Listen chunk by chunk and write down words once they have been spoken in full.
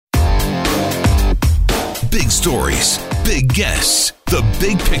stories, big guests, the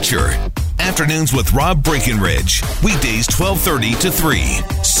big picture. Afternoons with Rob Breckenridge. Weekdays 12:30 to 3,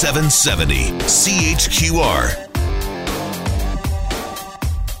 770 CHQR.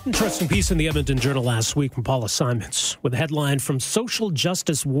 Interesting piece in the Edmonton Journal last week from Paula Simons with a headline, "From Social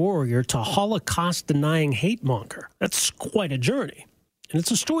Justice Warrior to Holocaust-Denying Hate Monger." That's quite a journey. And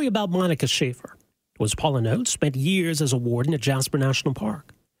it's a story about Monica Schaefer, who, as Paula notes, spent years as a warden at Jasper National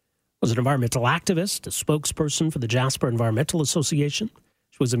Park. Was an environmental activist, a spokesperson for the Jasper Environmental Association.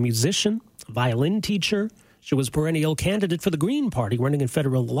 She was a musician, a violin teacher. She was a perennial candidate for the Green Party running in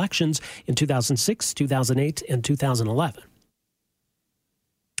federal elections in 2006, 2008, and 2011.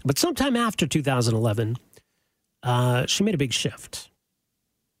 But sometime after 2011, she made a big shift.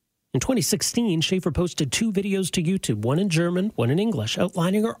 In 2016, Schaefer posted 2 videos to YouTube, one in German, one in English,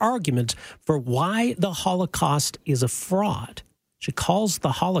 outlining her argument for why the Holocaust is a fraud. She calls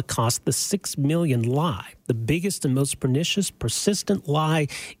the Holocaust the 6 million lie, the biggest and most pernicious, persistent lie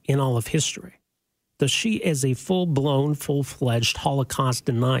in all of history. Thus, she is a full-blown, full-fledged Holocaust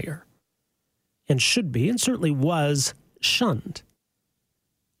denier, and should be, and certainly was, shunned.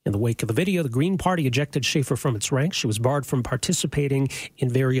 In the wake of the video, the Green Party ejected Schaefer from its ranks. She was barred from participating in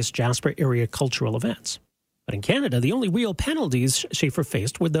various Jasper area cultural events. But in Canada, the only real penalties Schaefer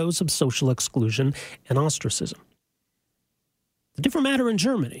faced were those of social exclusion and ostracism. It's a different matter in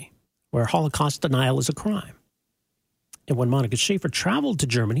Germany, where Holocaust denial is a crime. And when Monica Schaefer traveled to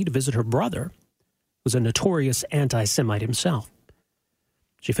Germany to visit her brother, who was a notorious anti-Semite himself,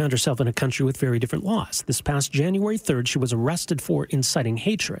 she found herself in a country with very different laws. This past January 3rd, she was arrested for inciting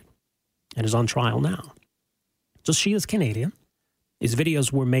hatred and is on trial now. So she is Canadian. These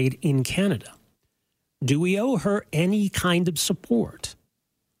videos were made in Canada. Do we owe her any kind of support?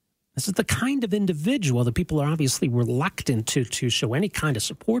 This is the kind of individual that people are obviously reluctant to show any kind of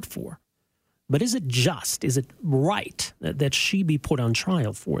support for. But is it just, is it right that she be put on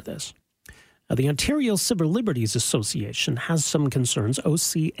trial for this? The Ontario Civil Liberties Association has some concerns.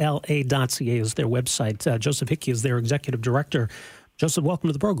 OCLA.ca is their website. Joseph Hickey is their executive director. Joseph, welcome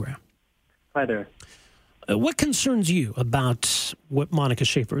to the program. Hi there. What concerns you about what Monica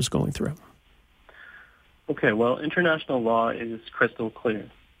Schaefer is going through? Okay, well, international law is crystal clear.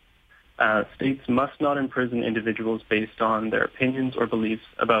 States must not imprison individuals based on their opinions or beliefs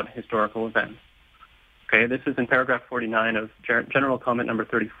about historical events. Okay, this is in paragraph 49 of General Comment number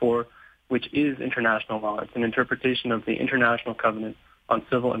 34, which is international law. It's an interpretation of the International Covenant on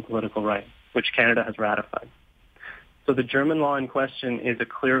Civil and Political Rights, which Canada has ratified. So the German law in question is a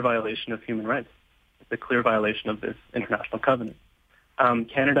clear violation of human rights. It's a clear violation of this international covenant.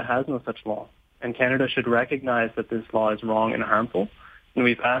 Canada has no such law, and Canada should recognize that this law is wrong and harmful. And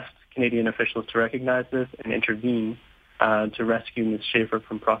we've asked Canadian officials to recognize this and intervene to rescue Ms. Schaefer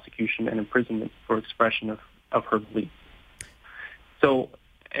from prosecution and imprisonment for expression of her beliefs. So,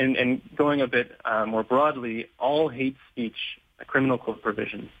 and going a bit more broadly, all hate speech criminal code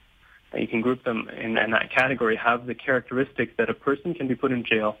provisions, you can group them in that category, have the characteristic that a person can be put in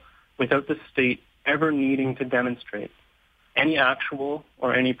jail without the state ever needing to demonstrate any actual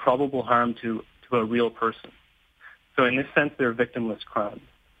or any probable harm to a real person. So in this sense, they're victimless crimes.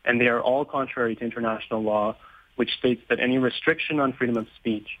 And they are all contrary to international law, which states that any restriction on freedom of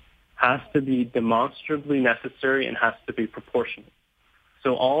speech has to be demonstrably necessary and has to be proportionate.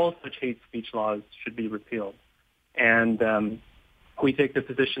 So all such hate speech laws should be repealed. And we take the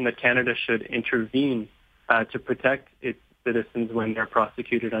position that Canada should intervene to protect its citizens when they're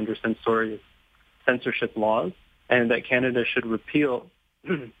prosecuted under censorship laws, and that Canada should repeal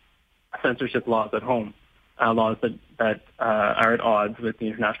censorship laws at home, laws that are at odds with the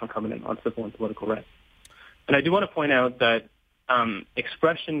International Covenant on Civil and Political Rights. And I do want to point out that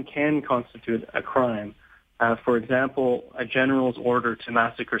expression can constitute a crime. For example, a general's order to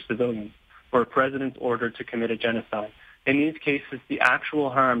massacre civilians or a president's order to commit a genocide. In these cases, the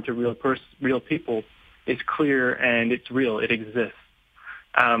actual harm to real people is clear and it's real. It exists.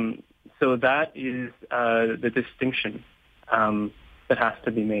 So that is the distinction that has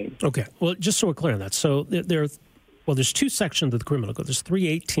to be made. Okay. Well, just so we're clear on that. So there's 2 sections of the criminal code. There's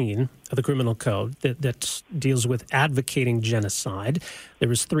 318 of the criminal code that deals with advocating genocide.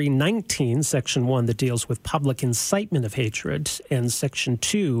 There is 319, section 1, that deals with public incitement of hatred, and section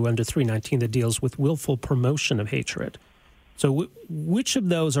 2 under 319 that deals with willful promotion of hatred. So which of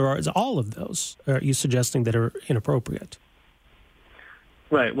those, or is all of those, are you suggesting that are inappropriate?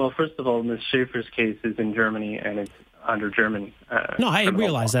 Right. Well, first of all, Ms. Schaefer's case is in Germany, and it's under German No, I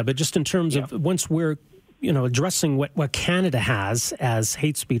realize that, but just in terms of once we're addressing what Canada has as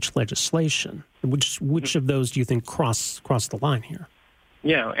hate speech legislation, which of those do you think cross the line here?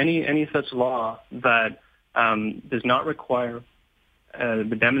 Yeah, any such law that does not require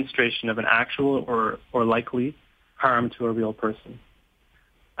the demonstration of an actual or likely harm to a real person.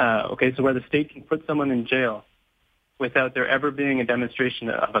 So where the state can put someone in jail without there ever being a demonstration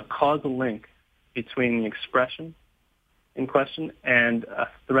of a causal link between the expression in question and a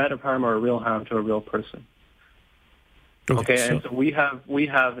threat of harm or a real harm to a real person. And so we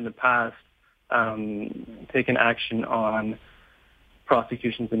have in the past taken action on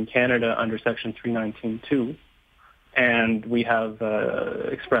prosecutions in Canada under Section 319(2), and we have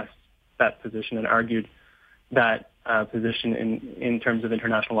expressed that position and argued that position in terms of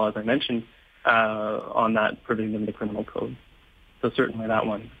international law, as I mentioned, on that provision of the criminal code. So certainly that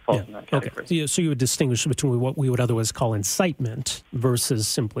one falls in that category. Okay. So you would distinguish between what we would otherwise call incitement versus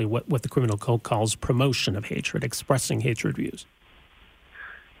simply what the criminal code calls promotion of hatred, expressing hatred views.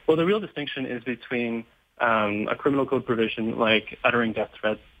 Well, the real distinction is between a criminal code provision like uttering death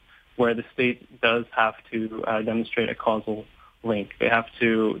threats, where the state does have to demonstrate a causal link. There has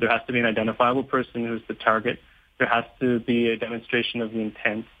to be an identifiable person who's the target. There has to be a demonstration of the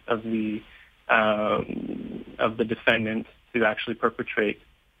intent of the defendant to actually perpetrate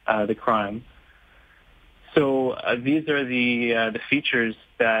the crime. So these are the features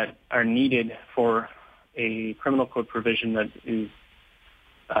that are needed for a criminal code provision that is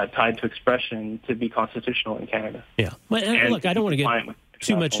tied to expression to be constitutional in Canada. Yeah. Well, look, I don't want to get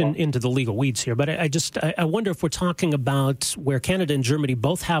too much into the legal weeds here, but I wonder if we're talking about where Canada and Germany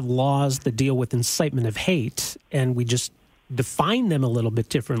both have laws that deal with incitement of hate, and we just define them a little bit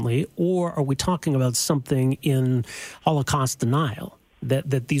differently, or are we talking about something in Holocaust denial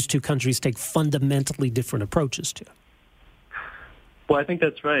that these two countries take fundamentally different approaches to? Well, I think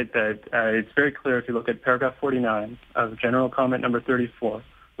that's right. That it's very clear if you look at paragraph 49 of General Comment number 34,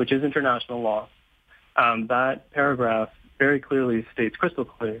 which is international law. That paragraph very clearly states, crystal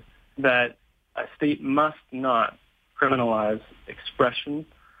clear, that a state must not criminalize expression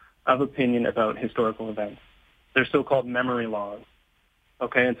of opinion about historical events. They're so-called memory laws.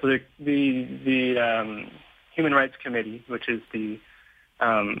 Okay, and so the Human Rights Committee, which is the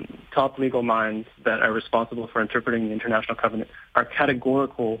top legal minds that are responsible for interpreting the International Covenant, are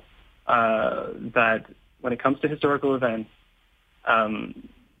categorical that when it comes to historical events,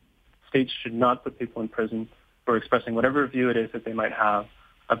 states should not put people in prison for expressing whatever view it is that they might have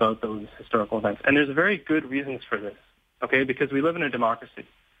about those historical events. And there's very good reasons for this, okay, because we live in a democracy.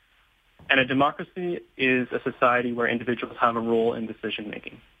 And a democracy is a society where individuals have a role in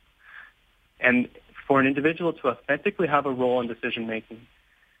decision-making. And for an individual to authentically have a role in decision-making,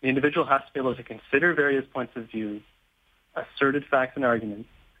 the individual has to be able to consider various points of view, asserted facts and arguments,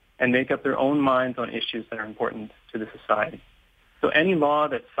 and make up their own minds on issues that are important to the society. So any law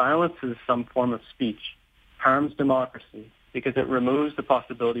that silences some form of speech harms democracy because it removes the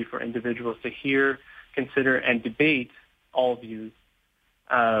possibility for individuals to hear, consider, and debate all views,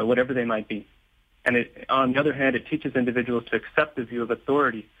 whatever they might be. And on the other hand, it teaches individuals to accept the view of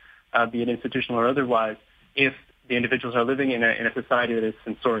authority, be it institutional or otherwise, if the individuals are living in a society that is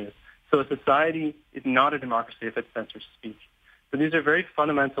censorious. So a society is not a democracy if it censors speech. So these are very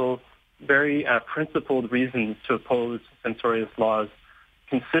fundamental, very principled reasons to oppose censorious laws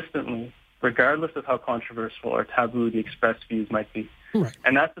consistently, regardless of how controversial or taboo the expressed views might be. Right.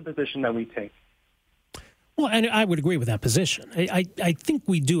 And that's the position that we take. Well, and I would agree with that position. I think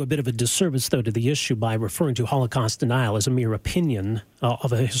we do a bit of a disservice, though, to the issue by referring to Holocaust denial as a mere opinion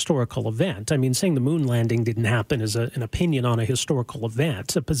of a historical event. I mean, saying the moon landing didn't happen is an opinion on a historical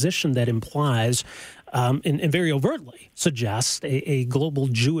event, a position that implies and very overtly suggests a global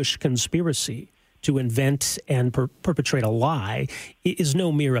Jewish conspiracy to invent and perpetrate a lie is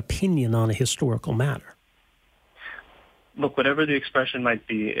no mere opinion on a historical matter. Look, whatever the expression might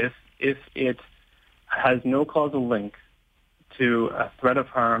be, if it has no causal link to a threat of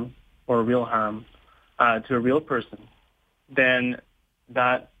harm or real harm to a real person, then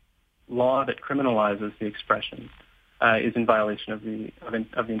that law that criminalizes the expression is in violation of the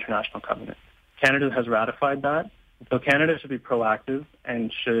International Covenant. Canada has ratified that, so Canada should be proactive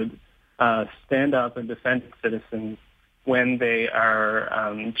and should stand up and defend its citizens when they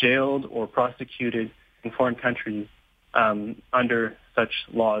are jailed or prosecuted in foreign countries under such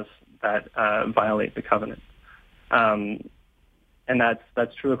laws that violate the covenant. And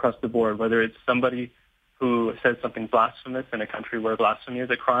that's true across the board, whether it's somebody who says something blasphemous in a country where blasphemy is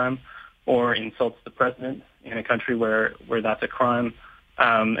a crime or insults the president in a country where that's a crime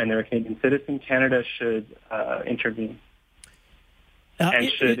and they're a Canadian citizen. Canada should intervene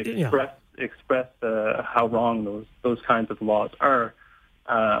and should express how wrong those kinds of laws are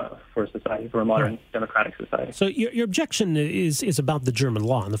for society, for a modern democratic society. So your objection is about the German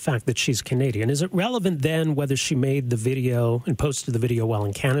law and the fact that she's Canadian. Is it relevant then whether she made the video and posted the video while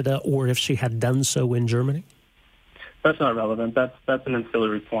in Canada or if she had done so in Germany? That's not relevant. That's an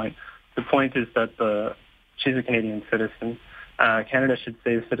ancillary point. The point is that she's a Canadian citizen. Canada should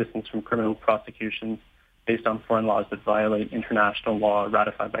save citizens from criminal prosecutions based on foreign laws that violate international law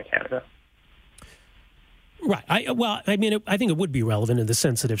ratified by Canada. Right. I think it would be relevant in the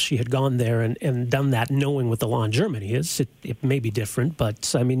sense that if she had gone there and done that knowing what the law in Germany is, it may be different.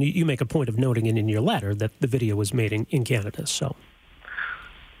 But, I mean, you make a point of noting it in your letter that the video was made in Canada. So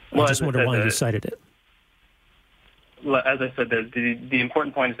I just wonder why you cited it. As I said, the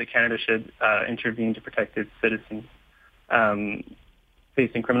important point is that Canada should intervene to protect its citizens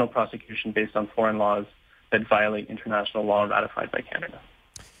facing criminal prosecution based on foreign laws that violate international law ratified by Canada.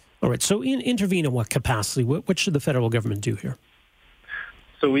 All right. So intervene in what capacity? What should the federal government do here?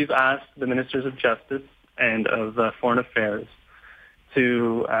 So we've asked the ministers of justice and of foreign affairs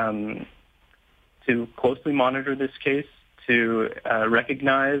to closely monitor this case, to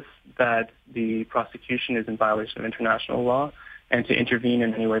recognize that the prosecution is in violation of international law, and to intervene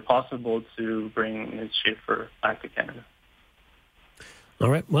in any way possible to bring Ms. Schaefer back to Canada. All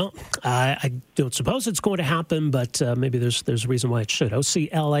right. Well, I don't suppose it's going to happen, but maybe there's a reason why it should.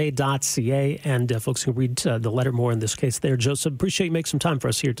 OCLA.ca, and folks can read the letter more in this case there. Joseph, appreciate you making some time for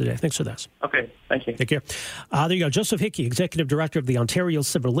us here today. Thanks for this. Okay. Thank you. Take care. There you go. Joseph Hickey, Executive Director of the Ontario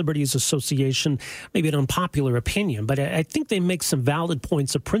Civil Liberties Association. Maybe an unpopular opinion, but I think they make some valid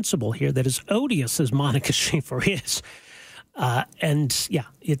points of principle here that as odious as Monica Schaefer is, and yeah,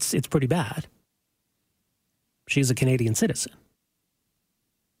 it's pretty bad. She's a Canadian citizen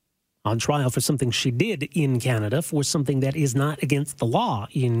on trial for something she did in Canada, for something that is not against the law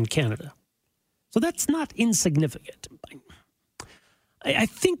in Canada. So that's not insignificant. I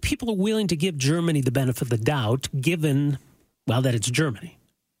think people are willing to give Germany the benefit of the doubt, given, well, that it's Germany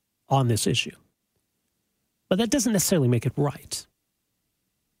on this issue. But that doesn't necessarily make it right.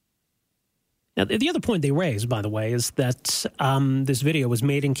 Now, the other point they raise, by the way, is that this video was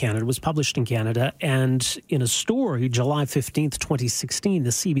made in Canada, was published in Canada, and in a story, July 15th, 2016,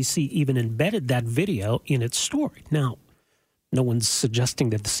 the CBC even embedded that video in its story. Now, no one's suggesting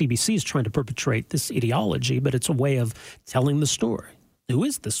that the CBC is trying to perpetrate this ideology, but it's a way of telling the story. Who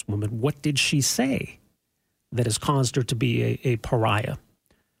is this woman? What did she say that has caused her to be a pariah?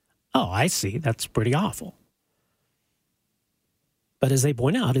 Oh, I see. That's pretty awful. But as they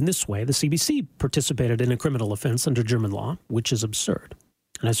point out, in this way, the CBC participated in a criminal offense under German law, which is absurd.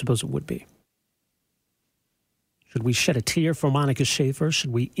 And I suppose it would be. Should we shed a tear for Monica Schaefer?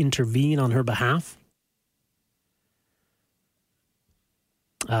 Should we intervene on her behalf?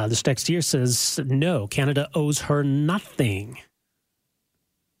 This text here says, no, Canada owes her nothing.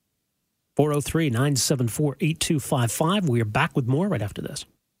 403-974-8255. We are back with more right after this.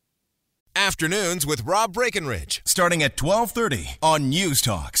 Afternoons with Rob Breckenridge, starting at 12:30 on News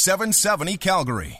Talk 770 Calgary.